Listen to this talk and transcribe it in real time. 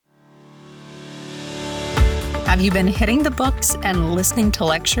Have you been hitting the books and listening to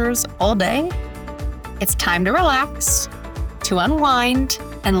lectures all day? It's time to relax, to unwind,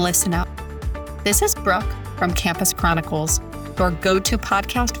 and listen up. This is Brooke from Campus Chronicles, your go-to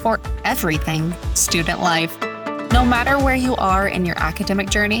podcast for everything student life. No matter where you are in your academic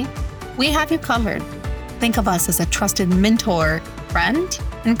journey, we have you covered. Think of us as a trusted mentor, friend,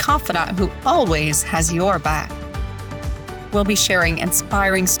 and confidant who always has your back. We'll be sharing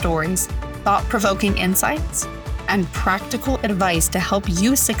inspiring stories, thought-provoking insights, and practical advice to help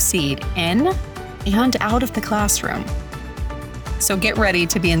you succeed in and out of the classroom. So get ready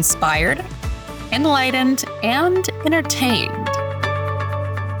to be inspired, enlightened, and entertained.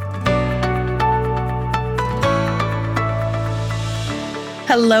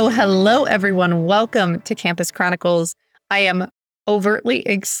 Hello, everyone. Welcome to Campus Chronicles. I am overtly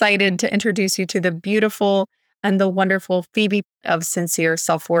excited to introduce you to the beautiful and the wonderful Phoebe of Sincere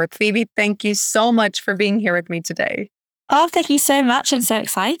Self-Worth. Phoebe, thank you so much for being here with me today. Oh, thank you so much. I'm so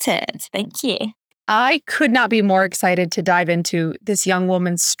excited. Thank you. I could not be more excited to dive into this young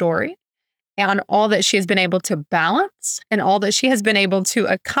woman's story and all that she has been able to balance and all that she has been able to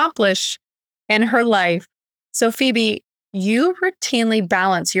accomplish in her life. So Phoebe, you routinely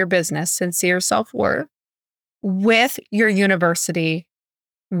balance your business, Sincere Self-Worth, with your university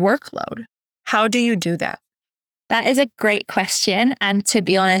workload. How do you do that? That is a great question. And to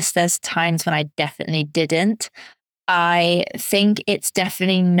be honest, there's times when I definitely didn't. I think it's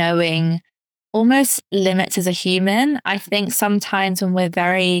definitely knowing almost limits as a human. I think sometimes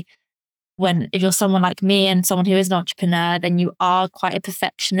if you're someone like me and someone who is an entrepreneur, then you are quite a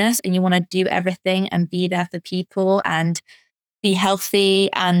perfectionist and you want to do everything and be there for people and be healthy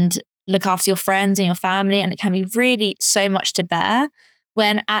and look after your friends and your family. And it can be really so much to bear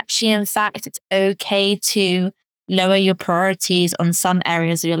when actually, in fact, it's okay to lower your priorities on some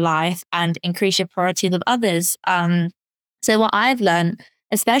areas of your life and increase your priorities of others. So what I've learned,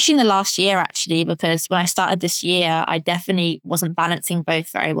 especially in the last year, actually, because when I started this year, I definitely wasn't balancing both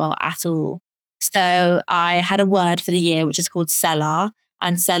very well at all. So I had a word for the year, which is called Selah.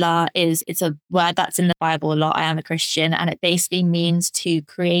 And Selah it's a word that's in the Bible a lot. I am a Christian, and it basically means to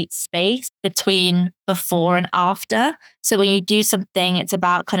create space between before and after. So when you do something, it's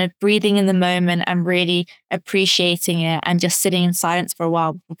about kind of breathing in the moment and really appreciating it and just sitting in silence for a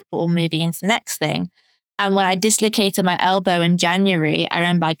while before moving into the next thing. And when I dislocated my elbow in January, I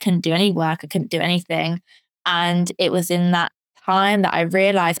remember I couldn't do any work. I couldn't do anything. And it was in that time that I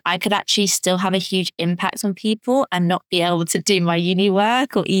realized I could actually still have a huge impact on people and not be able to do my uni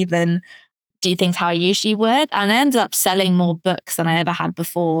work or even do things how I usually would. And I ended up selling more books than I ever had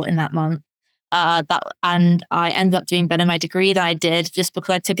before in that month. And I ended up doing better in my degree than I did just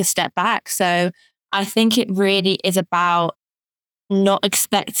because I took a step back. So I think it really is about not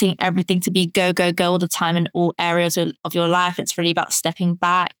expecting everything to be go, go, go all the time in all areas of your life. It's really about stepping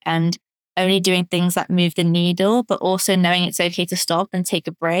back and only doing things that move the needle, but also knowing it's okay to stop and take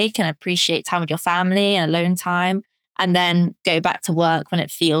a break and appreciate time with your family and alone time, and then go back to work when it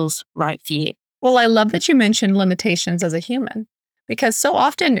feels right for you. Well, I love that you mentioned limitations as a human, because so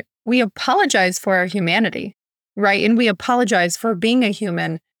often we apologize for our humanity, right? And we apologize for being a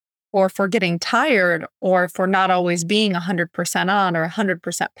human or for getting tired or for not always being 100% on or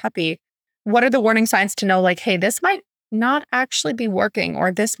 100% peppy. What are the warning signs to know, like, hey, this might not actually be working,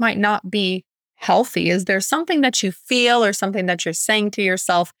 or this might not be healthy? Is there something that you feel or something that you're saying to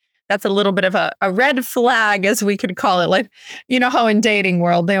yourself that's a little bit of a red flag, as we could call it? Like, you know how in dating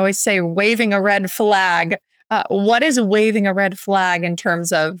world, they always say waving a red flag. What is waving a red flag in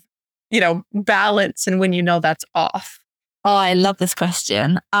terms of, balance and when you know that's off? Oh, I love this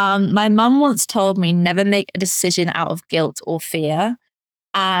question. My mum once told me never make a decision out of guilt or fear.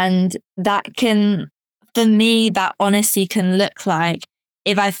 And for me, that honestly can look like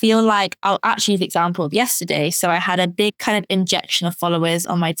if I feel like, I'll actually use the example of yesterday. So I had a big kind of injection of followers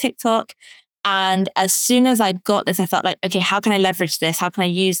on my TikTok. And as soon as I got this, I felt like, okay, how can I leverage this? How can I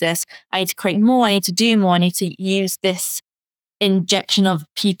use this? I need to create more. I need to do more. I need to use this injection of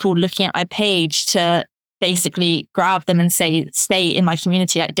people looking at my page to basically grab them and say, stay in my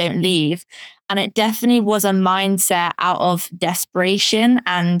community, like don't leave. And it definitely was a mindset out of desperation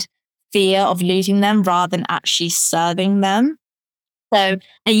and fear of losing them rather than actually serving them. So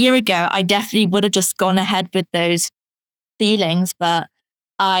a year ago, I definitely would have just gone ahead with those feelings, but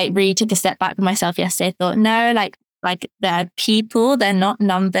I really took a step back with myself yesterday. Thought, no, like they're people, they're not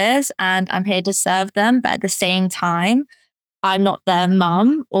numbers, and I'm here to serve them. But at the same time, I'm not their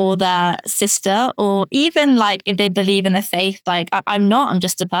mum or their sister, or even like if they believe in the faith, like I'm not, I'm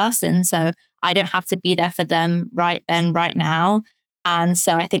just a person. So I don't have to be there for them right then, right now. And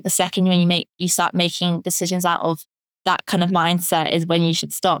so I think the second when you start making decisions out of that kind of mindset is when you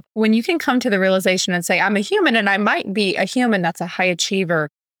should stop. When you can come to the realization and say, I'm a human and I might be a human that's a high achiever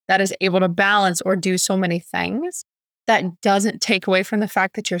that is able to balance or do so many things, that doesn't take away from the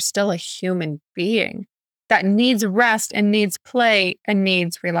fact that you're still a human being that needs rest and needs play and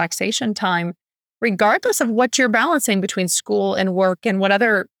needs relaxation time, regardless of what you're balancing between school and work and what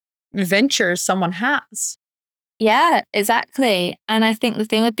other ventures someone has. Yeah, exactly. And I think the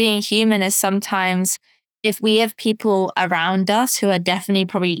thing with being human is sometimes if we have people around us who are definitely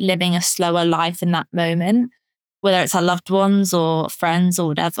probably living a slower life in that moment, whether it's our loved ones or friends or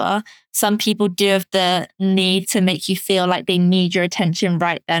whatever, some people do have the need to make you feel like they need your attention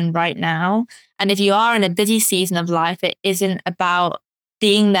right then, right now. And if you are in a busy season of life, it isn't about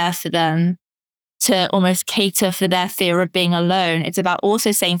being there for them to almost cater for their fear of being alone. It's about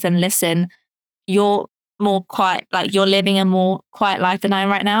also saying to them, listen, you're more quiet, like you're living a more quiet life than I am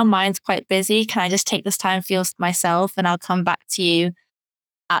right now. Mine's quite busy. Can I just take this time for myself and I'll come back to you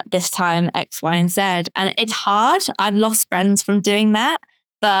at this time, X, Y, and Z. And it's hard. I've lost friends from doing that,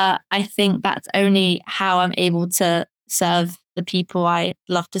 but I think that's only how I'm able to serve the people I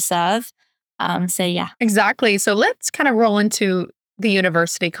love to serve. So yeah. Exactly. So let's kind of roll into the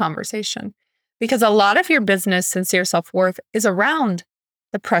university conversation because a lot of your business, sincere self-worth, is around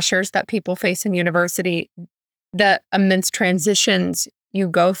the pressures that people face in university, the immense transitions you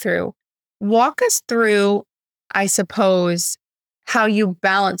go through. Walk us through, I suppose, how you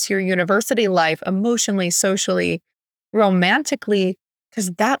balance your university life emotionally, socially, romantically,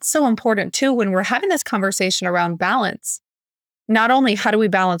 because that's so important too when we're having this conversation around balance. Not only how do we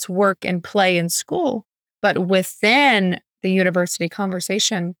balance work and play in school, but within the university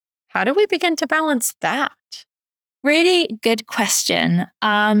conversation, how do we begin to balance that? Really good question.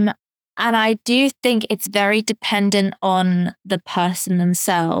 And I do think it's very dependent on the person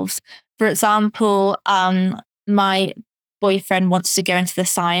themselves. For example, my boyfriend wants to go into the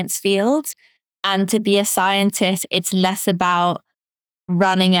science field. And to be a scientist, it's less about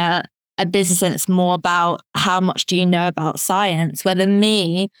running a business and it's more about how much do you know about science. Whether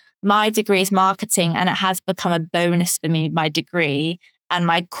me, my degree is marketing and it has become a bonus for me, my degree. And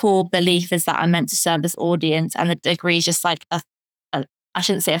my core belief is that I'm meant to serve this audience, and the degree is just like I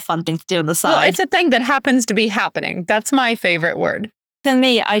shouldn't say a fun thing to do on the side. Well, it's a thing that happens to be happening. That's my favorite word. For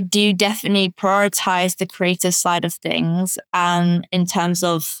me, I do definitely prioritize the creative side of things in terms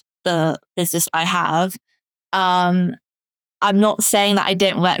of the business I have. I'm not saying that I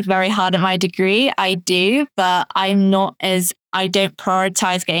don't work very hard at my degree. I do, but I don't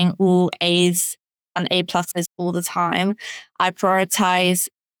prioritize getting all A's and A pluses all the time. I prioritize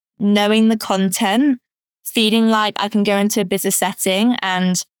knowing the content, feeling like I can go into a business setting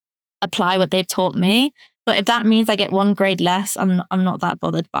and apply what they've taught me. But if that means I get one grade less, I'm not that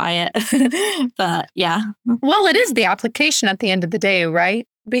bothered by it. But yeah. Well, it is the application at the end of the day, right?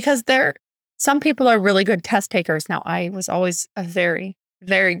 Because some people are really good test takers. Now, I was always a very,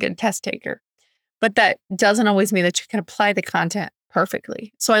 very good test taker, but that doesn't always mean that you can apply the content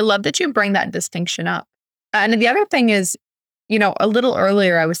perfectly. So I love that you bring that distinction up. And the other thing is, a little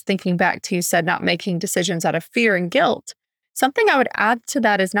earlier, I was thinking back to you said not making decisions out of fear and guilt. Something I would add to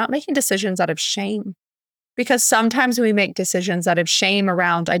that is not making decisions out of shame. Because sometimes we make decisions out of shame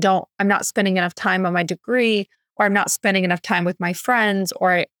around, I'm not spending enough time on my degree, or I'm not spending enough time with my friends,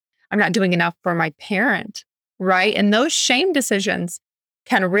 or I'm not doing enough for my parent, right? And those shame decisions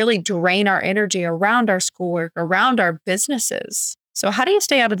can really drain our energy around our schoolwork, around our businesses. So how do you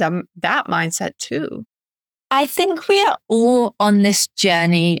stay out of that mindset too? I think we are all on this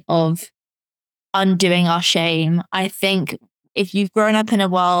journey of undoing our shame. I think if you've grown up in a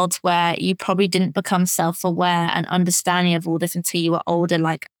world where you probably didn't become self-aware and understanding of all this until you were older,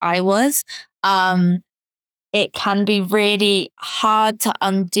 like I was, it can be really hard to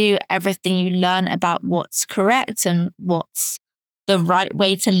undo everything you learn about what's correct and what's the right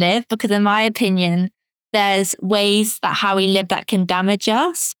way to live. Because in my opinion, there's ways that how we live that can damage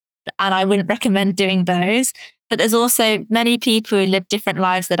us. And I wouldn't recommend doing those. But there's also many people who live different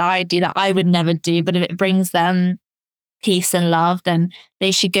lives that I do that I would never do. But if it brings them peace and love, then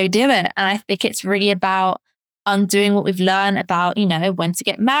they should go do it. And I think it's really about undoing what we've learned about, when to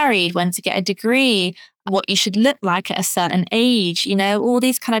get married, when to get a degree, what you should look like at a certain age, all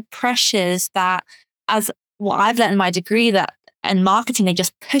these kind of pressures that, as what I've learned in my degree, that and marketing, they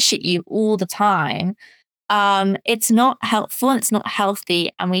just push at you all the time. It's not helpful and it's not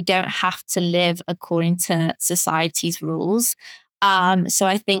healthy, and we don't have to live according to society's rules. So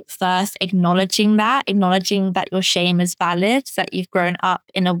I think first acknowledging that your shame is valid, that you've grown up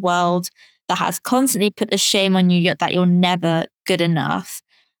in a world that has constantly put the shame on you that you're never good enough.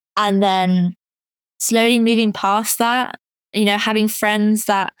 And then slowly moving past that, having friends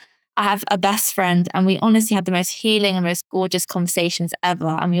that I have a best friend, and we honestly had the most healing and most gorgeous conversations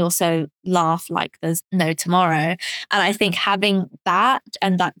ever. And we also laugh like there's no tomorrow. And I think having that,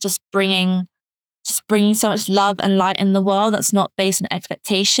 and that just bringing so much love and light in the world, that's not based on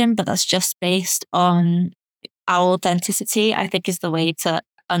expectation, but that's just based on our authenticity, I think is the way to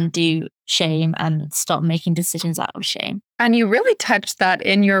undo shame and stop making decisions out of shame. And you really touched that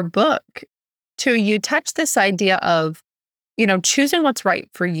in your book too. You touched this idea of, choosing what's right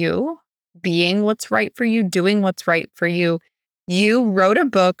for you, being what's right for you, doing what's right for you. You wrote a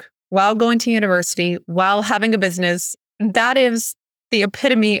book while going to university, while having a business. That is the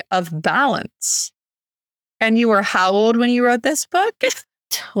epitome of balance. And you were how old when you wrote this book?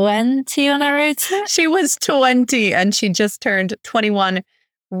 20 when I wrote it. She was 20 and she just turned 21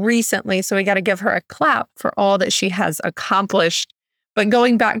 recently. So we got to give her a clap for all that she has accomplished. But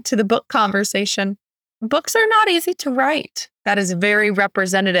going back to the book conversation, books are not easy to write. That is very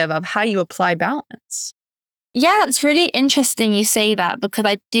representative of how you apply balance. Yeah, it's really interesting you say that, because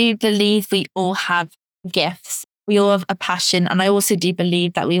I do believe we all have gifts. We all have a passion. And I also do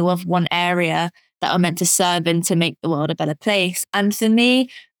believe that we all have one area that are meant to serve and to make the world a better place. And for me,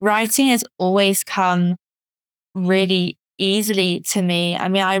 writing has always come really easily to me. I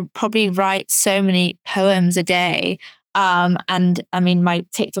mean, I probably write so many poems a day. And I mean, my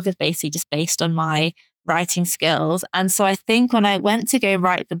TikTok is basically just based on my writing skills. And so I think when I went to go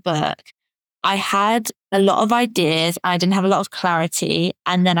write the book, I had a lot of ideas. I didn't have a lot of clarity.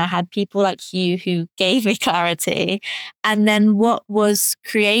 And then I had people like you who gave me clarity. And then what was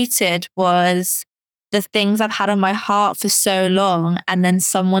created was the things I've had on my heart for so long, and then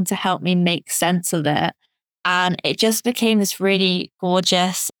someone to help me make sense of it. And it just became this really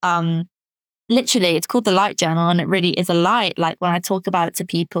gorgeous, literally, it's called the Light Journal, and it really is a light. Like when I talk about it to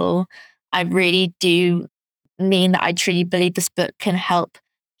people, I really do mean that I truly believe this book can help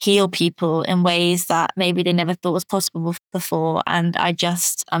heal people in ways that maybe they never thought was possible before. And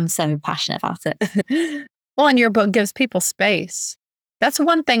I'm so passionate about it. Well, and your book gives people space. That's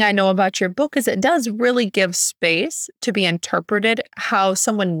one thing I know about your book, is it does really give space to be interpreted how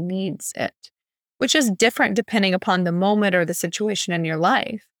someone needs it, which is different depending upon the moment or the situation in your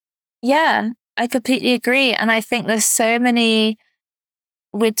life. Yeah, I completely agree. And I think there's so many,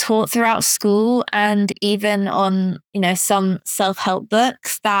 we're taught throughout school and even on, some self-help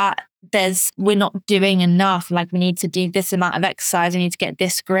books that we're not doing enough. Like we need to do this amount of exercise, we need to get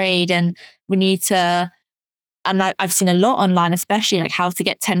this grade, and we need to, and I've seen a lot online, especially like how to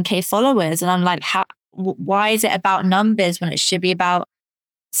get 10K followers. And I'm like, why is it about numbers when it should be about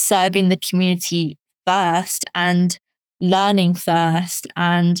serving the community first and learning first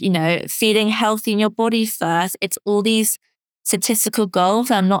and, feeling healthy in your body first? It's all these statistical goals.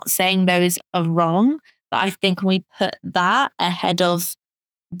 I'm not saying those are wrong, but I think when we put that ahead of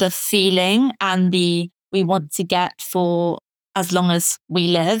the feeling and we want to get for as long as we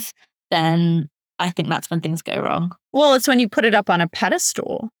live, then I think that's when things go wrong. Well, it's when you put it up on a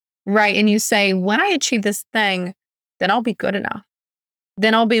pedestal, right? And you say, when I achieve this thing, then I'll be good enough.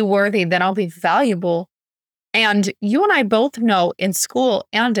 Then I'll be worthy. Then I'll be valuable. And you and I both know in school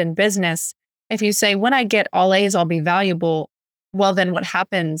and in business, if you say, when I get all A's, I'll be valuable. Well, then what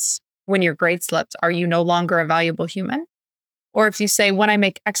happens when your grade slips? Are you no longer a valuable human? Or if you say, when I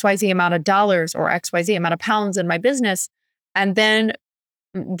make XYZ amount of dollars or XYZ amount of pounds in my business, and then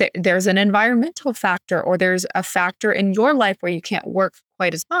there's an environmental factor, or there's a factor in your life where you can't work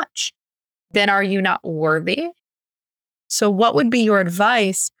quite as much, then are you not worthy? So what would be your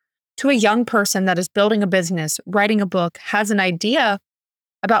advice to a young person that is building a business, writing a book, has an idea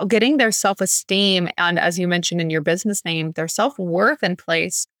about getting their self-esteem and, as you mentioned in your business name, their self-worth in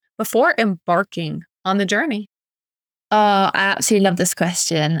place before embarking on the journey? Oh, I absolutely love this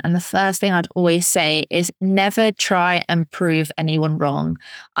question. And the first thing I'd always say is never try and prove anyone wrong.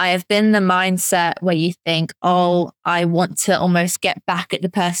 I have been the mindset where you think, oh, I want to almost get back at the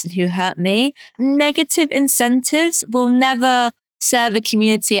person who hurt me. Negative incentives will never serve the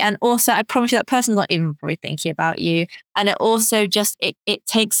community. And also, I promise you that person's not even probably thinking about you. And it also just, it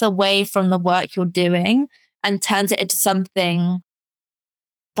takes away from the work you're doing and turns it into something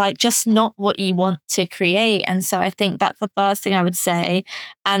like just not what you want to create. And so I think that's the first thing I would say.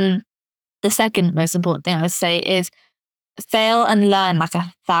 And the second most important thing I would say is fail and learn like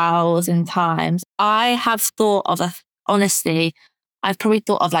 1,000 times. I have thought of honestly, I've probably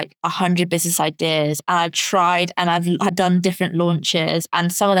thought of like 100 business ideas, and I've tried and I've done different launches,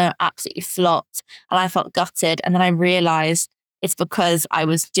 and some of them absolutely flopped and I felt gutted. And then I realized it's because I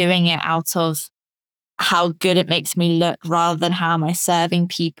was doing it out of how good it makes me look rather than how am I serving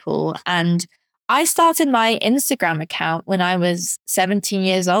people. And I started my Instagram account when I was 17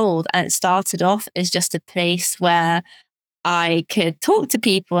 years old, and it started off as just a place where I could talk to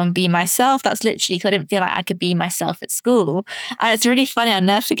people and be myself. That's literally because I didn't feel like I could be myself at school. And it's really funny. I'll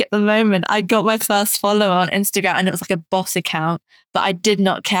never forget the moment I got my first follow on Instagram, and it was like a boss account, but I did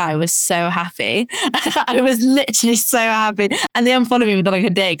not care. I was so happy. I was literally so happy. And they unfollowed me within like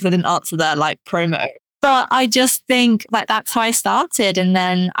a day because I didn't answer their like promo. But I just think like that's how I started. And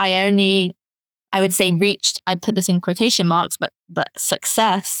then I would say reached, I put this in quotation marks, but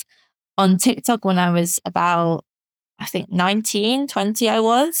success on TikTok when I was about, I think 19, 20 I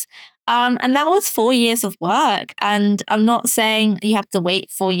was. And that was 4 years of work. And I'm not saying you have to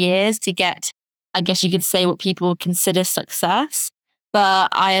wait 4 years to get, I guess you could say, what people would consider success. But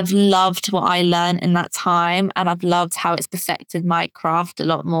I have loved what I learned in that time. And I've loved how it's perfected my craft a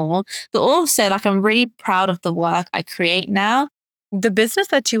lot more. But also, like, I'm really proud of the work I create now. The business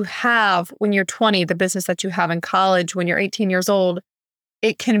that you have when you're 20, the business that you have in college when you're 18 years old,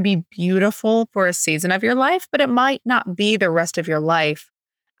 it can be beautiful for a season of your life, but it might not be the rest of your life.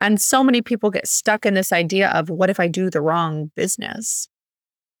 And so many people get stuck in this idea of what if I do the wrong business?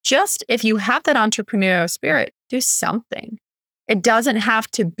 Just if you have that entrepreneurial spirit, do something. It doesn't have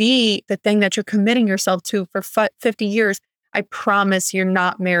to be the thing that you're committing yourself to for 50 years. I promise you're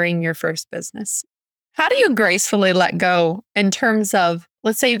not marrying your first business. How do you gracefully let go in terms of,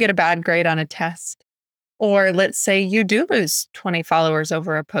 let's say you get a bad grade on a test, or let's say you do lose 20 followers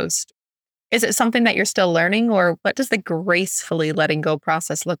over a post? Is it something that you're still learning, or what does the gracefully letting go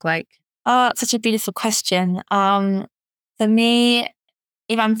process look like? Oh, it's such a beautiful question. For me,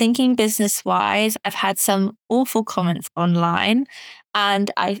 if I'm thinking business wise, I've had some awful comments online,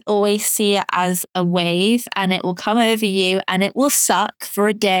 and I always see it as a wave, and it will come over you and it will suck for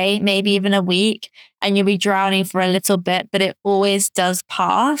a day, maybe even a week, and you'll be drowning for a little bit, but it always does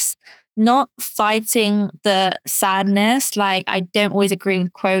pass. Not fighting the sadness. Like, I don't always agree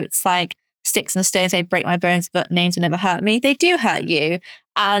with quotes like sticks and stones may break my bones, but names will never hurt me. They do hurt you.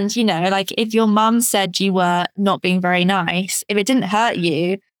 And, like if your mum said you were not being very nice, if it didn't hurt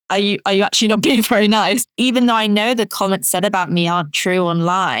you, are you actually not being very nice? Even though I know the comments said about me aren't true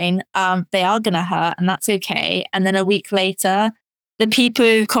online, they are going to hurt, and that's okay. And then a week later, the people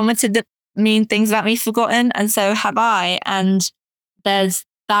who commented the mean things about me forgotten, and so have I. And there's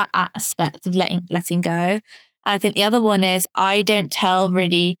that aspect of letting go. And I think the other one is I don't tell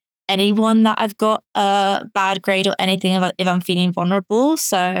really anyone that I've got a bad grade or anything if I'm feeling vulnerable.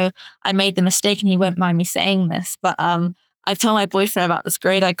 So I made the mistake, and he won't mind me saying this, but I told my boyfriend about this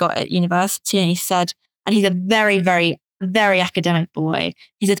grade I got at university, and he said, and he's a very, very, very academic boy.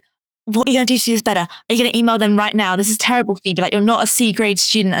 He said, "What are you going to do to do this better? Are you going to email them right now? This is terrible, Phoebe. Like, you're not a C grade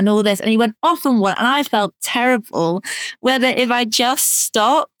student and all this." And he went off on one, and I felt terrible. Whether if I just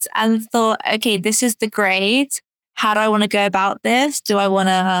stopped and thought, okay, this is the grade. How do I want to go about this? Do I want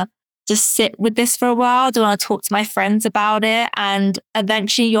to just sit with this for a while? Do I want to talk to my friends about it? And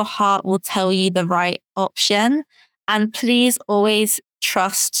eventually your heart will tell you the right option. And please always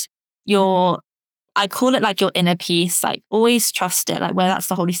trust I call it like your inner peace, like always trust it, like whether that's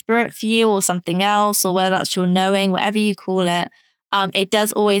the Holy Spirit for you or something else, or whether that's your knowing, whatever you call it. It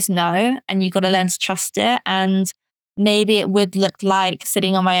does always know, and you've got to learn to trust it. And maybe it would look like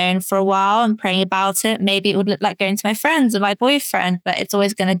sitting on my own for a while and praying about it. Maybe it would look like going to my friends or my boyfriend, but it's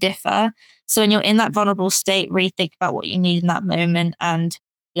always going to differ. So when you're in that vulnerable state, really think about what you need in that moment and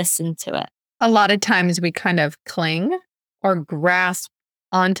listen to it. A lot of times we kind of cling or grasp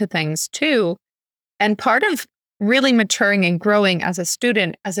onto things too. And part of really maturing and growing as a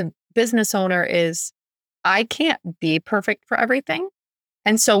student, as a business owner, is I can't be perfect for everything.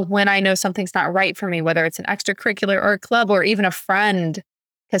 And so when I know something's not right for me, whether it's an extracurricular or a club or even a friend,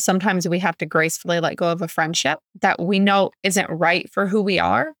 because sometimes we have to gracefully let go of a friendship that we know isn't right for who we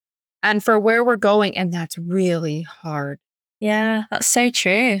are and for where we're going. And that's really hard. Yeah, that's so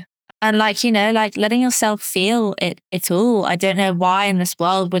true. And like, like letting yourself feel it all. I don't know why in this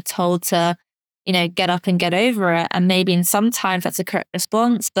world we're told to, get up and get over it. And maybe in sometimes that's a correct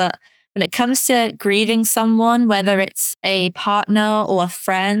response. But when it comes to grieving someone, whether it's a partner or a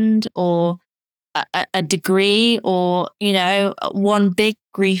friend or a degree or, one big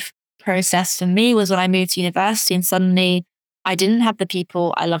grief process for me was when I moved to university and suddenly I didn't have the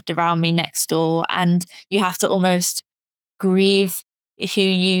people I loved around me next door. And you have to almost grieve who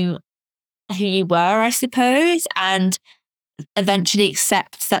you were, I suppose, and eventually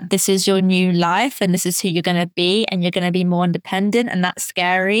accept that this is your new life and this is who you're going to be, and you're going to be more independent, and that's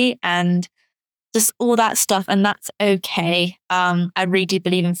scary and just all that stuff, and that's okay. I really do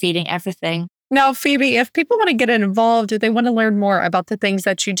believe in feeling everything. Now, Phoebe, if people want to get involved or they want to learn more about the things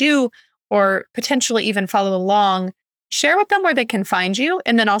that you do or potentially even follow along, share with them where they can find you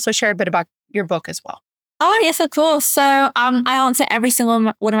and then also share a bit about your book as well. Oh, yes, of course. So I answer every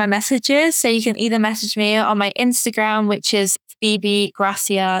single one of my messages. So you can either message me on my Instagram, which is Phoebe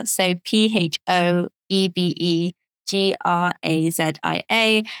Grazia. So PhoebeGrazia.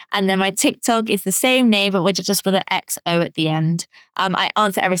 And then my TikTok is the same name, but just with an XO at the end. I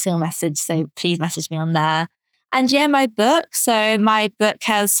answer every single message. So please message me on there. And yeah, my book. So my book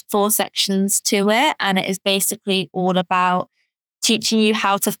has 4 sections to it. And it is basically all about teaching you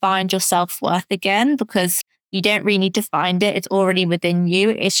how to find your self-worth again, because you don't really need to find it. It's already within you.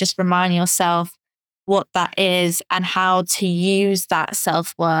 It's just reminding yourself what that is and how to use that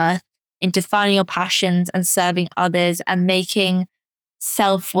self-worth into finding your passions and serving others and making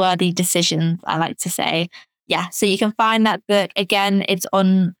self-worthy decisions, I like to say. Yeah, so you can find that book. Again, it's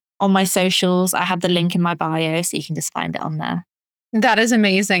on my socials. I have the link in my bio, so you can just find it on there. That is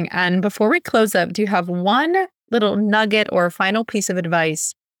amazing. And before we close up, do you have one little nugget or final piece of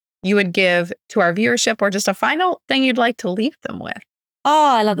advice you would give to our viewership or just a final thing you'd like to leave them with?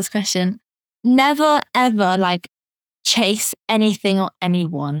 Oh, I love this question. Never, ever chase anything or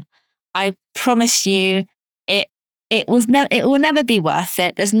anyone. I promise you it will never be worth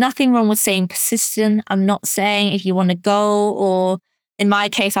it. There's nothing wrong with staying persistent. I'm not saying if you want to go, or in my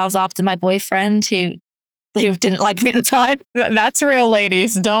case, I was after my boyfriend who didn't like me at the time. That's real,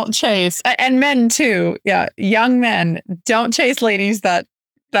 ladies. Don't chase. And men too. Yeah. Young men, don't chase ladies that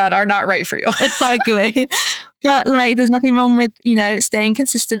are not right for you. Exactly. But there's nothing wrong with, staying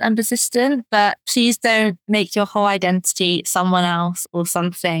consistent and persistent, but please don't make your whole identity someone else or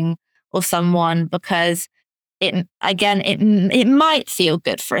something or someone, because it might feel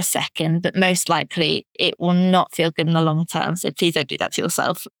good for a second, but most likely it will not feel good in the long term. So please don't do that to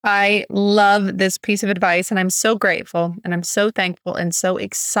yourself. I love this piece of advice, and I'm so grateful and I'm so thankful and so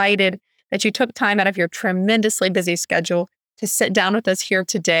excited that you took time out of your tremendously busy schedule to sit down with us here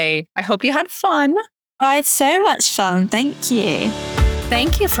today. I hope you had fun. I had so much fun. Thank you.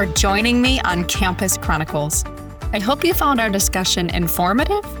 Thank you for joining me on Campus Chronicles. I hope you found our discussion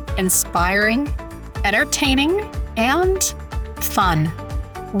informative, inspiring, entertaining, and fun.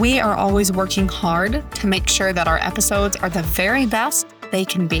 We are always working hard to make sure that our episodes are the very best they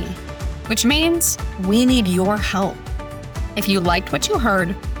can be, which means we need your help. If you liked what you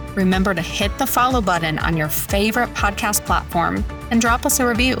heard, remember to hit the follow button on your favorite podcast platform and drop us a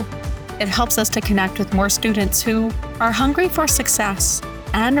review. It helps us to connect with more students who are hungry for success.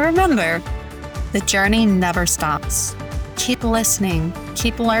 And remember, the journey never stops. Keep listening,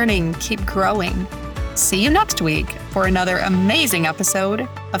 keep learning, keep growing. See you next week for another amazing episode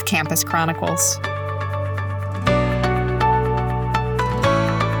of Campus Chronicles.